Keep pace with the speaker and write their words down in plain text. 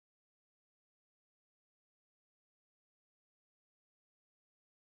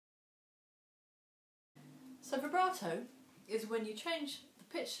So vibrato is when you change the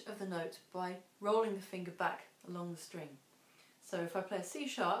pitch of the note by rolling the finger back along the string. So if I play a C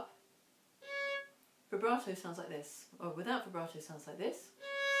sharp, vibrato sounds like this, or without vibrato sounds like this,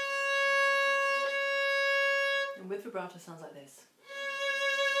 and with vibrato sounds like this.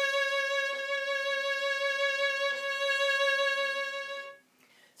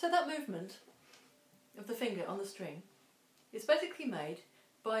 So that movement of the finger on the string is basically made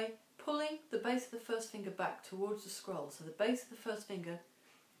by pulling the base of the first finger back towards the scroll. So the base of the first finger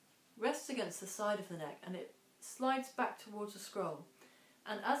rests against the side of the neck and it slides back towards the scroll.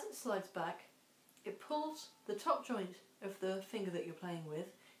 And as it slides back, it pulls the top joint of the finger that you're playing with,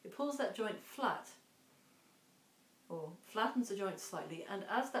 it pulls that joint flat, or flattens the joint slightly, and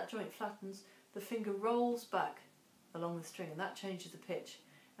as that joint flattens, the finger rolls back along the string and that changes the pitch.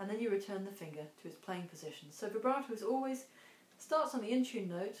 And then you return the finger to its playing position. So vibrato is always starts on the in-tune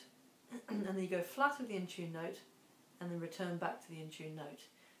note, and then you go flat of the in-tune note, and then return back to the in-tune note.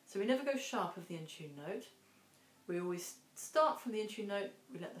 So we never go sharp of the in-tune note. We always start from the in-tune note,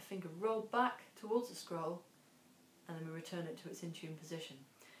 we let the finger roll back towards the scroll, and then we return it to its in-tune position.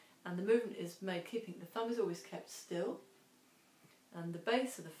 And the movement is made keeping, the thumb is always kept still, and the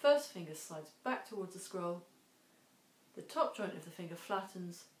base of the first finger slides back towards the scroll, the top joint of the finger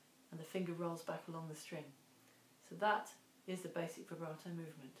flattens, and the finger rolls back along the string. So that is the basic vibrato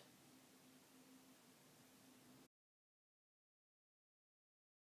movement.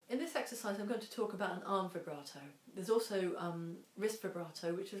 In this exercise I'm going to talk about an arm vibrato. There's also wrist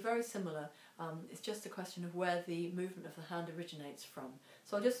vibrato, which is very similar. It's just a question of where the movement of the hand originates from.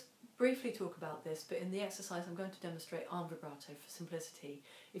 So I'll just briefly talk about this, but in the exercise I'm going to demonstrate arm vibrato for simplicity.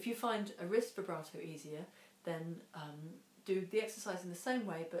 If you find a wrist vibrato easier, then do the exercise in the same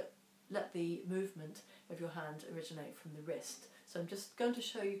way, but let the movement of your hand originate from the wrist. So I'm just going to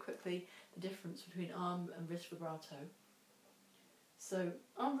show you quickly the difference between arm and wrist vibrato. So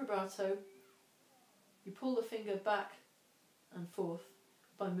arm vibrato, you pull the finger back and forth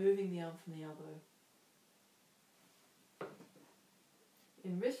by moving the arm from the elbow.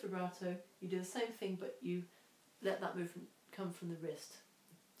 In wrist vibrato, you do the same thing, but you let that movement come from the wrist.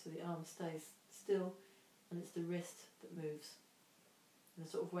 So the arm stays still and it's the wrist that moves in a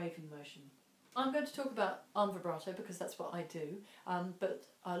sort of waving motion. I'm going to talk about arm vibrato because that's what I do, but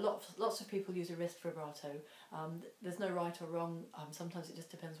lots of people use a wrist vibrato. There's no right or wrong. Sometimes it just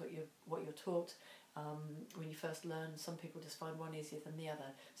depends what you're taught. When you first learn, some people just find one easier than the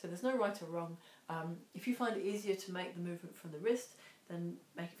other. So there's no right or wrong. If you find it easier to make the movement from the wrist, then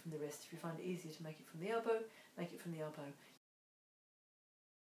make it from the wrist. If you find it easier to make it from the elbow, make it from the elbow.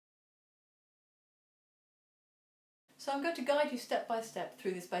 So I'm going to guide you step by step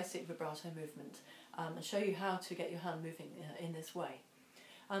through this basic vibrato movement and show you how to get your hand moving in this way.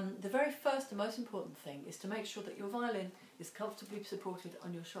 The very first and most important thing is to make sure that your violin is comfortably supported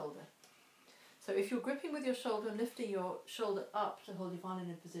on your shoulder. So if you're gripping with your shoulder and lifting your shoulder up to hold your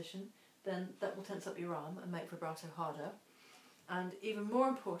violin in position, then that will tense up your arm and make vibrato harder. And even more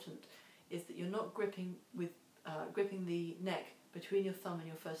important is that you're not gripping the neck between your thumb and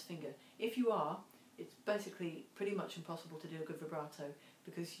your first finger. If you are, it's basically pretty much impossible to do a good vibrato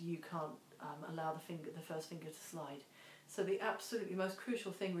because you can't allow the first finger to slide. So the absolutely most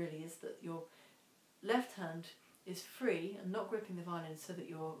crucial thing really is that your left hand is free and not gripping the violin, so that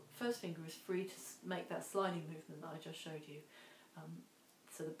your first finger is free to make that sliding movement that I just showed you.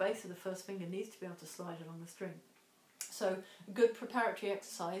 So the base of the first finger needs to be able to slide along the string. So a good preparatory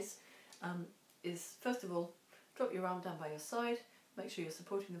exercise is, first of all, drop your arm down by your side. Make sure you're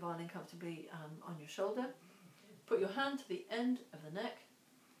supporting the violin comfortably on your shoulder. Put your hand to the end of the neck,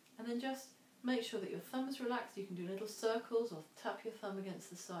 and then just make sure that your thumb is relaxed. You can do little circles or tap your thumb against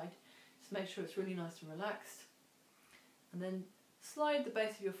the side. Just make sure it's really nice and relaxed. And then slide the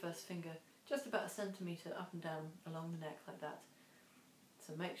base of your first finger just about 1 centimetre up and down along the neck like that.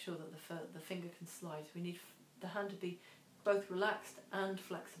 So make sure that the finger can slide. We need the hand to be both relaxed and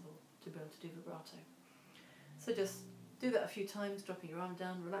flexible to be able to do vibrato. So just do that a few times, dropping your arm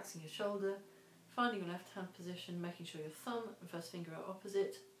down, relaxing your shoulder, finding your left hand position, making sure your thumb and first finger are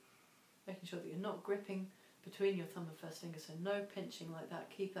opposite, making sure that you're not gripping between your thumb and first finger, so no pinching like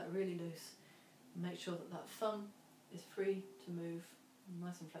that. Keep that really loose. Make sure that that thumb is free to move,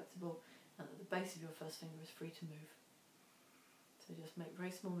 nice and flexible, and that the base of your first finger is free to move. So just make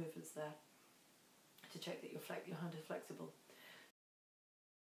very small movements there to check that your hand is flexible.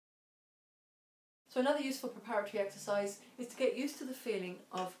 So another useful preparatory exercise is to get used to the feeling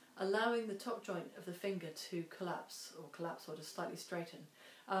of allowing the top joint of the finger to collapse or just slightly straighten.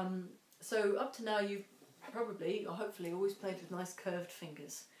 So up to now you've probably or hopefully always played with nice curved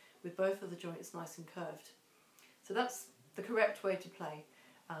fingers, with both of the joints nice and curved. So that's the correct way to play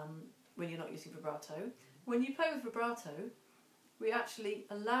when you're not using vibrato. When you play with vibrato, we actually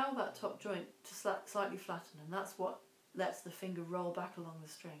allow that top joint to slightly flatten, and that's what lets the finger roll back along the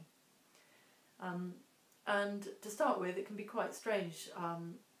string. And to start with, it can be quite strange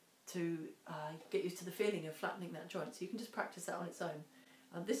to get used to the feeling of flattening that joint, so you can just practice that on its own.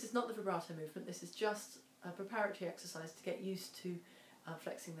 This is not the vibrato movement, this is just a preparatory exercise to get used to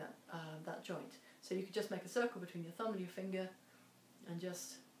flexing that joint. So you could just make a circle between your thumb and your finger and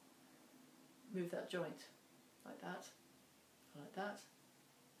just move that joint like that, like that,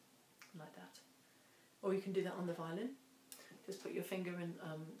 like that. Or you can do that on the violin. Just put your finger in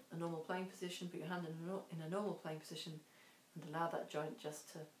a normal playing position, put your hand in a normal playing position, and allow that joint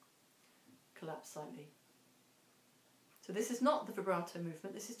just to collapse slightly. So this is not the vibrato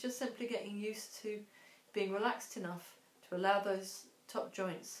movement, this is just simply getting used to being relaxed enough to allow those top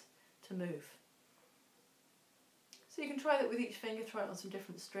joints to move. So you can try that with each finger, try it on some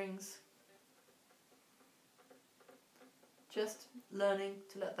different strings. Just learning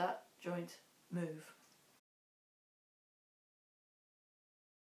to let that joint move.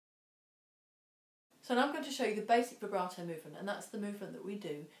 So now I'm going to show you the basic vibrato movement, and that's the movement that we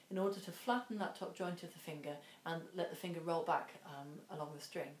do in order to flatten that top joint of the finger and let the finger roll back along the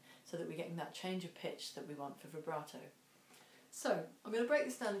string, so that we're getting that change of pitch that we want for vibrato. So I'm going to break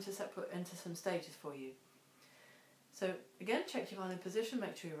this down into some stages for you. So again, check your violin position,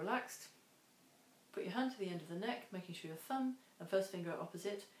 make sure you're relaxed. Put your hand to the end of the neck, making sure your thumb and first finger are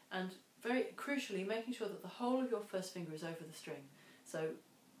opposite, and very crucially making sure that the whole of your first finger is over the string. So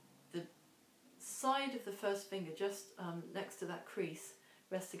the side of the first finger, just next to that crease,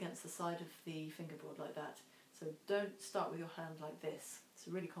 rests against the side of the fingerboard like that. So don't start with your hand like this. It's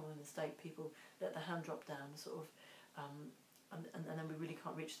a really common mistake. People let the hand drop down, sort of, and then we really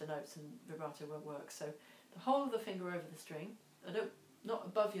can't reach the notes and vibrato won't work. So the whole of the finger over the string. Not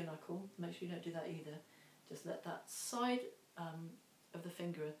above your knuckle. Make sure you don't do that either. Just let that side of the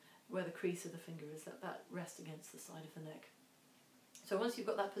finger, where the crease of the finger is, let that rest against the side of the neck. So once you've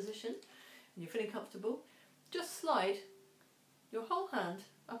got that position and you're feeling comfortable, just slide your whole hand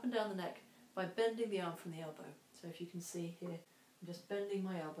up and down the neck by bending the arm from the elbow. So if you can see here, I'm just bending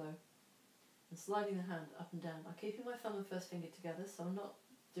my elbow and sliding the hand up and down. I'm keeping my thumb and first finger together, so I'm not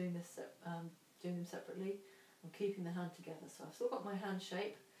doing this doing them separately. I'm keeping the hand together. So I've still got my hand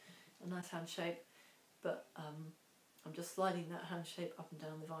shape, a nice hand shape, but I'm just sliding that hand shape up and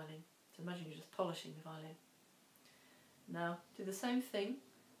down the violin. So imagine you're just polishing the violin. Now do the same thing,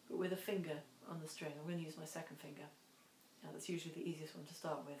 but with a finger on the string. I'm going to use my second finger. Now that's usually the easiest one to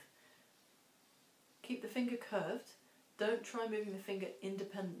start with. Keep the finger curved. Don't try moving the finger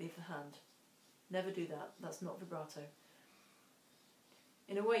independently of the hand. Never do that. That's not vibrato.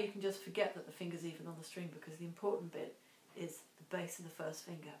 In a way, you can just forget that the finger's even on the string, because the important bit is the base of the first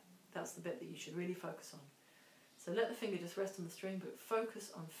finger. That's the bit that you should really focus on. So let the finger just rest on the string, but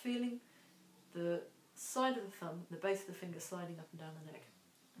focus on feeling the side of the thumb, the base of the finger sliding up and down the neck.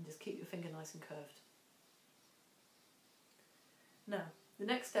 And just keep your finger nice and curved. Now, the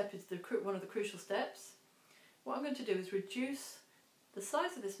next step is one of the crucial steps. What I'm going to do is reduce the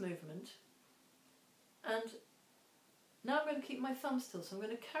size of this movement, and now I'm going to keep my thumb still, so I'm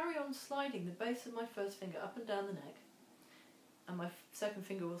going to carry on sliding the base of my first finger up and down the neck, and my second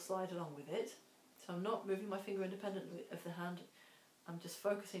finger will slide along with it. So I'm not moving my finger independently of the hand, I'm just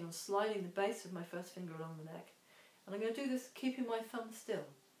focusing on sliding the base of my first finger along the neck. And I'm going to do this keeping my thumb still.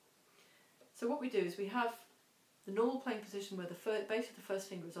 So what we do is we have the normal playing position where the base of the first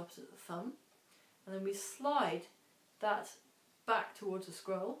finger is opposite the thumb, and then we slide that back towards the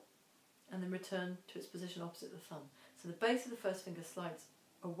scroll and then return to its position opposite the thumb. So the base of the first finger slides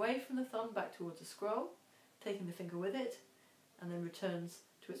away from the thumb back towards the scroll, taking the finger with it, and then returns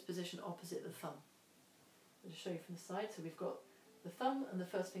to its position opposite the thumb. I'll just show you from the side. So we've got the thumb and the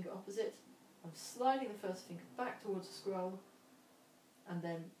first finger opposite. I'm sliding the first finger back towards the scroll and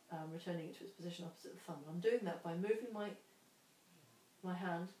then returning it to its position opposite the thumb. And I'm doing that by moving my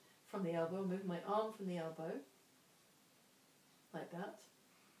hand from the elbow, moving my arm from the elbow, like that,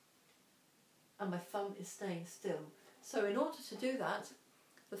 and my thumb is staying still. So in order to do that,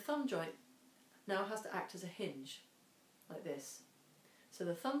 the thumb joint now has to act as a hinge, like this. So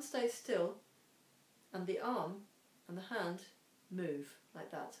the thumb stays still and the arm and the hand move,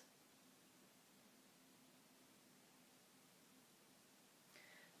 like that.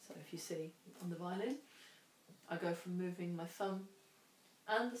 So if you see on the violin, I go from moving my thumb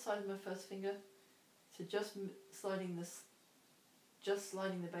and the side of my first finger to just sliding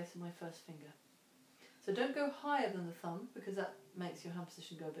the base of my first finger. So don't go higher than the thumb, because that makes your hand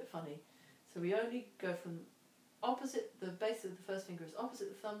position go a bit funny. So we only go from opposite, the base of the first finger is opposite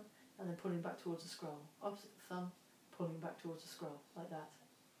the thumb, and then pulling back towards the scroll. Opposite the thumb, pulling back towards the scroll, like that.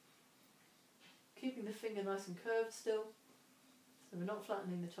 Keeping the finger nice and curved still. So we're not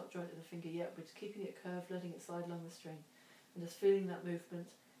flattening the top joint of the finger yet, we're just keeping it curved, letting it slide along the string. And just feeling that movement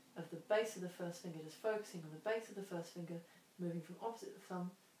of the base of the first finger, just focusing on the base of the first finger, moving from opposite the thumb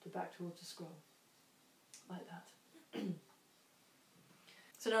to back towards the scroll. Like that.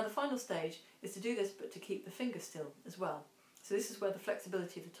 So now the final stage is to do this but to keep the finger still as well. So this is where the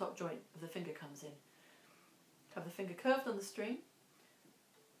flexibility of the top joint of the finger comes in. Have the finger curved on the string.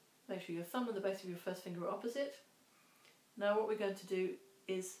 Make sure your thumb and the base of your first finger are opposite. Now what we're going to do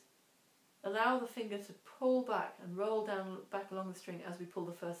is allow the finger to pull back and roll down back along the string as we pull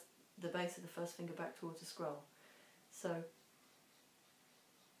the base of the first finger back towards the scroll. So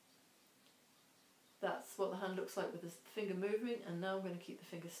that's what the hand looks like with the finger moving, and now I'm going to keep the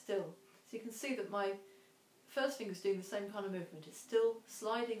finger still. So you can see that my first finger is doing the same kind of movement. It's still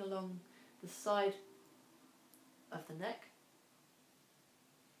sliding along the side of the neck.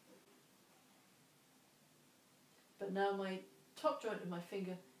 But now my top joint of my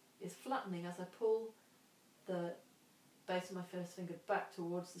finger is flattening as I pull the base of my first finger back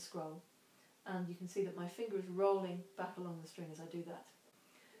towards the scroll. And you can see that my finger is rolling back along the string as I do that.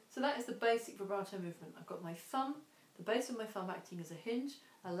 So that is the basic vibrato movement. I've got my thumb, the base of my thumb acting as a hinge,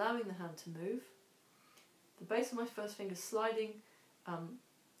 allowing the hand to move. The base of my first finger sliding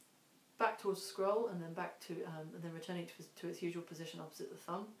back towards the scroll, and then back to, and then returning to its usual position opposite the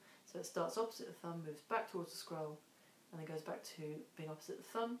thumb. So it starts opposite the thumb, moves back towards the scroll, and then goes back to being opposite the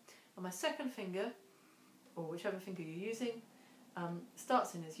thumb. And my second finger, or whichever finger you're using,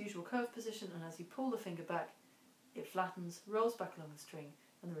 starts in its usual curved position, and as you pull the finger back, it flattens, rolls back along the string,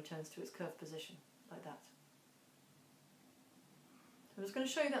 and then returns to its curved position, like that. So I'm just going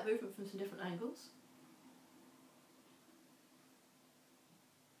to show you that movement from some different angles.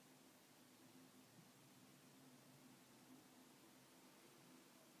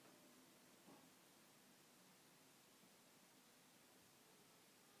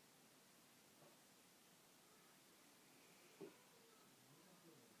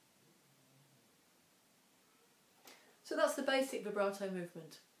 So that's the basic vibrato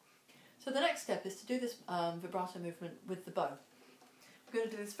movement. So the next step is to do this vibrato movement with the bow. We're going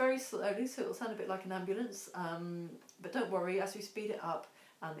to do this very slowly, so it will sound a bit like an ambulance, but don't worry, as we speed it up,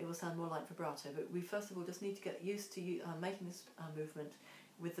 it will sound more like vibrato. But we first of all just need to get used to making this movement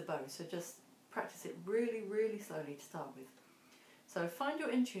with the bow, so just practice it really, really slowly to start with. So find your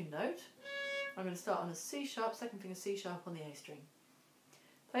in-tune note. I'm going to start on a C sharp, second finger C sharp on the A string.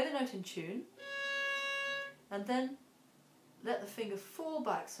 Play the note in tune, and then let the finger fall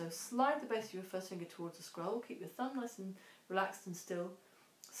back, so slide the base of your first finger towards the scroll, keep your thumb nice and relaxed and still,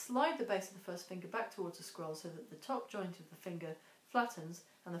 slide the base of the first finger back towards the scroll so that the top joint of the finger flattens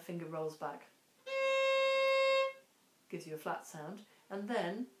and the finger rolls back. Gives you a flat sound, and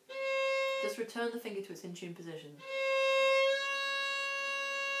then just return the finger to its in-tune position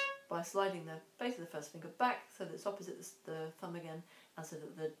by sliding the base of the first finger back so that it's opposite the thumb again, and so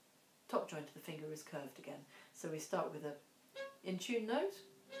that the top joint of the finger is curved again. So we start with a in-tune note,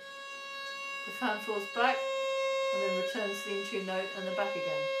 the hand falls back and then returns to the in-tune note and then back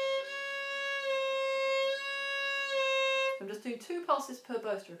again. I'm just doing 2 pulses per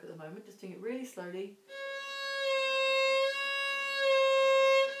bow stroke at the moment, just doing it really slowly.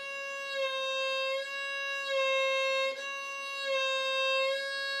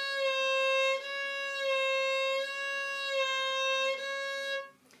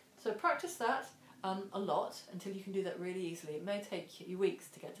 So practice that a lot until you can do that really easily. It may take you weeks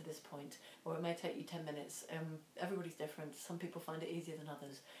to get to this point, or it may take you 10 minutes. Everybody's different. Some people find it easier than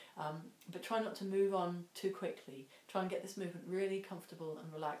others. But try not to move on too quickly. Try and get this movement really comfortable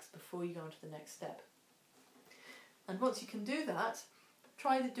and relaxed before you go on to the next step. And once you can do that,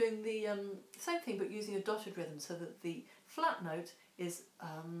 try doing the same thing but using a dotted rhythm so that the flat note is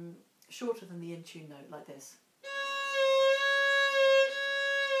shorter than the in-tune note, like this.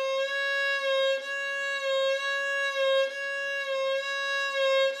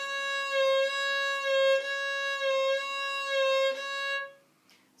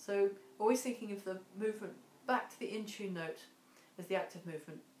 So always thinking of the movement back to the in-tune note as the active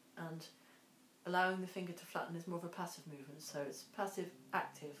movement, and allowing the finger to flatten is more of a passive movement. So it's passive,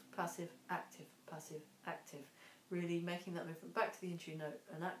 active, passive, active, passive, active. Really making that movement back to the in-tune note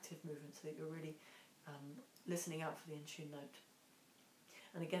an active movement so that you're really listening out for the in-tune note.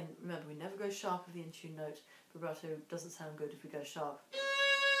 And again, remember, we never go sharp of the in-tune note. Vibrato doesn't sound good if we go sharp.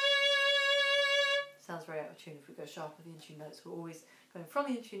 Sounds very out of tune if we go sharp of the in-tune notes. We're always going from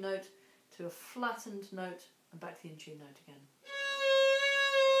the in-tune note to a flattened note and back to the in tune note again.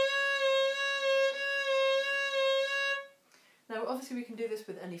 Now obviously we can do this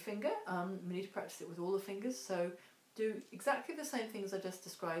with any finger, we need to practice it with all the fingers, so do exactly the same things I just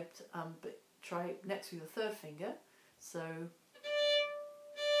described, but try next with your third finger. So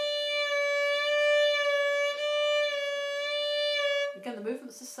again, the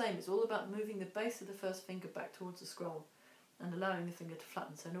movement's the same, it's all about moving the base of the first finger back towards the scroll and allowing the finger to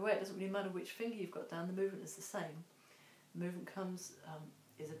flatten. So in a way it doesn't really matter which finger you've got down, the movement is the same. The movement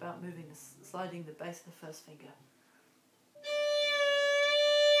is about moving, sliding the base of the first finger.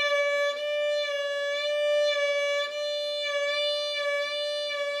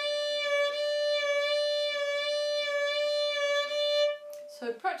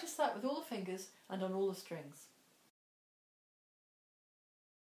 So practice that with all the fingers and on all the strings.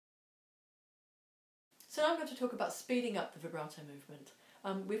 So now I'm going to talk about speeding up the vibrato movement.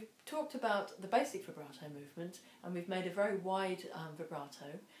 We've talked about the basic vibrato movement and we've made a very wide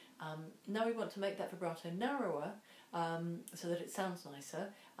vibrato. Now we want to make that vibrato narrower so that it sounds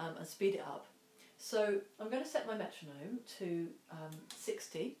nicer and speed it up. So I'm going to set my metronome to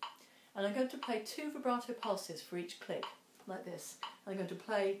 60 and I'm going to play 2 vibrato pulses for each click, like this. I'm going to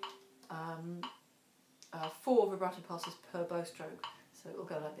play 4 vibrato pulses per bow stroke, so it will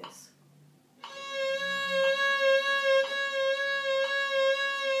go like this.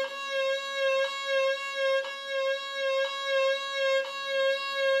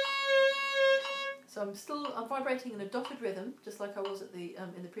 So I'm vibrating in a dotted rhythm, just like I was at the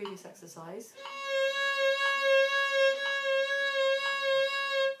in the previous exercise.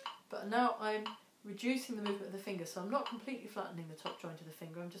 But now I'm reducing the movement of the finger, so I'm not completely flattening the top joint of the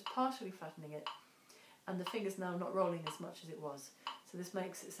finger, I'm just partially flattening it, and the finger's now not rolling as much as it was. So this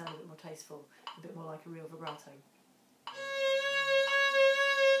makes it sound a bit more tasteful, a bit more like a real vibrato.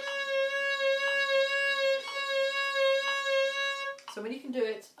 So when you can do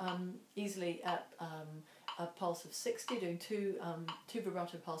it easily at a pulse of 60, doing two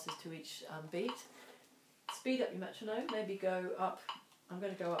vibrato pulses to each beat, speed up your metronome, maybe go up. I'm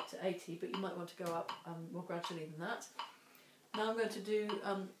going to go up to 80, but you might want to go up more gradually than that. Now I'm going to do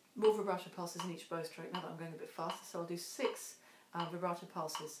more vibrato pulses in each bow stroke, now that I'm going a bit faster, so I'll do 6 vibrato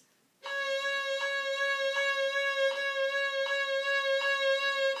pulses.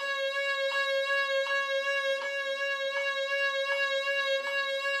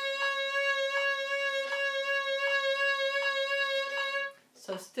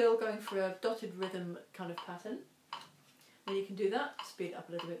 So still going for a dotted rhythm kind of pattern. Then you can do that, speed it up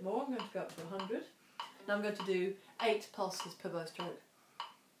a little bit more. I'm going to go up to 100. Now I'm going to do 8 pulses per bow stroke.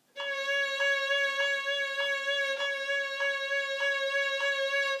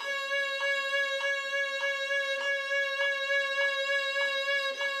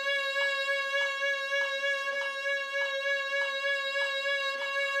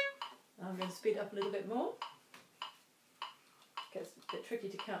 Now I'm going to speed it up a little bit more. It gets a bit tricky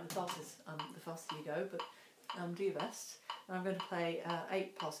to count the pulses the faster you go, but do your best. And I'm going to play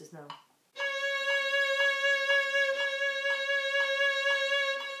 8 pulses now.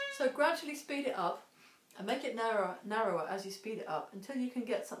 So gradually speed it up and make it narrower as you speed it up until you can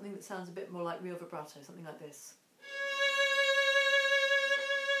get something that sounds a bit more like real vibrato, something like this.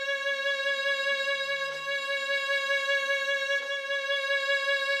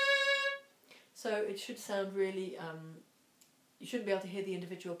 So it should sound really, you shouldn't be able to hear the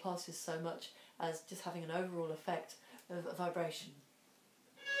individual pulses so much as just having an overall effect of a vibration.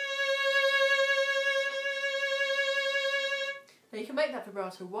 Now you can make that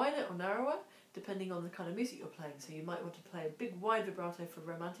vibrato wider or narrower depending on the kind of music you're playing. So you might want to play a big wide vibrato for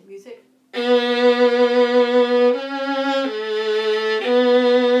romantic music.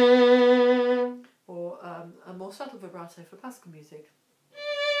 Or a more subtle vibrato for classical music.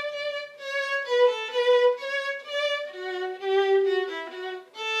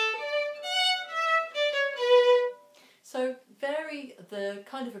 So vary the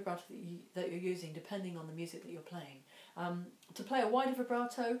kind of vibrato that you're using depending on the music that you're playing. To play a wider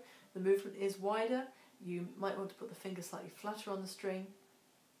vibrato, the movement is wider. You might want to put the finger slightly flatter on the string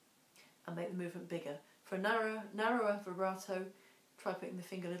and make the movement bigger. For a narrower vibrato, try putting the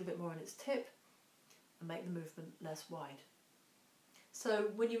finger a little bit more on its tip and make the movement less wide.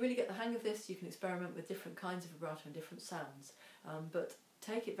 So when you really get the hang of this, you can experiment with different kinds of vibrato and different sounds. But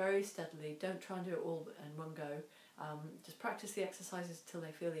take it very steadily, don't try and do it all in one go. Just practice the exercises till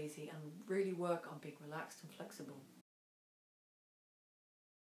they feel easy and really work on being relaxed and flexible.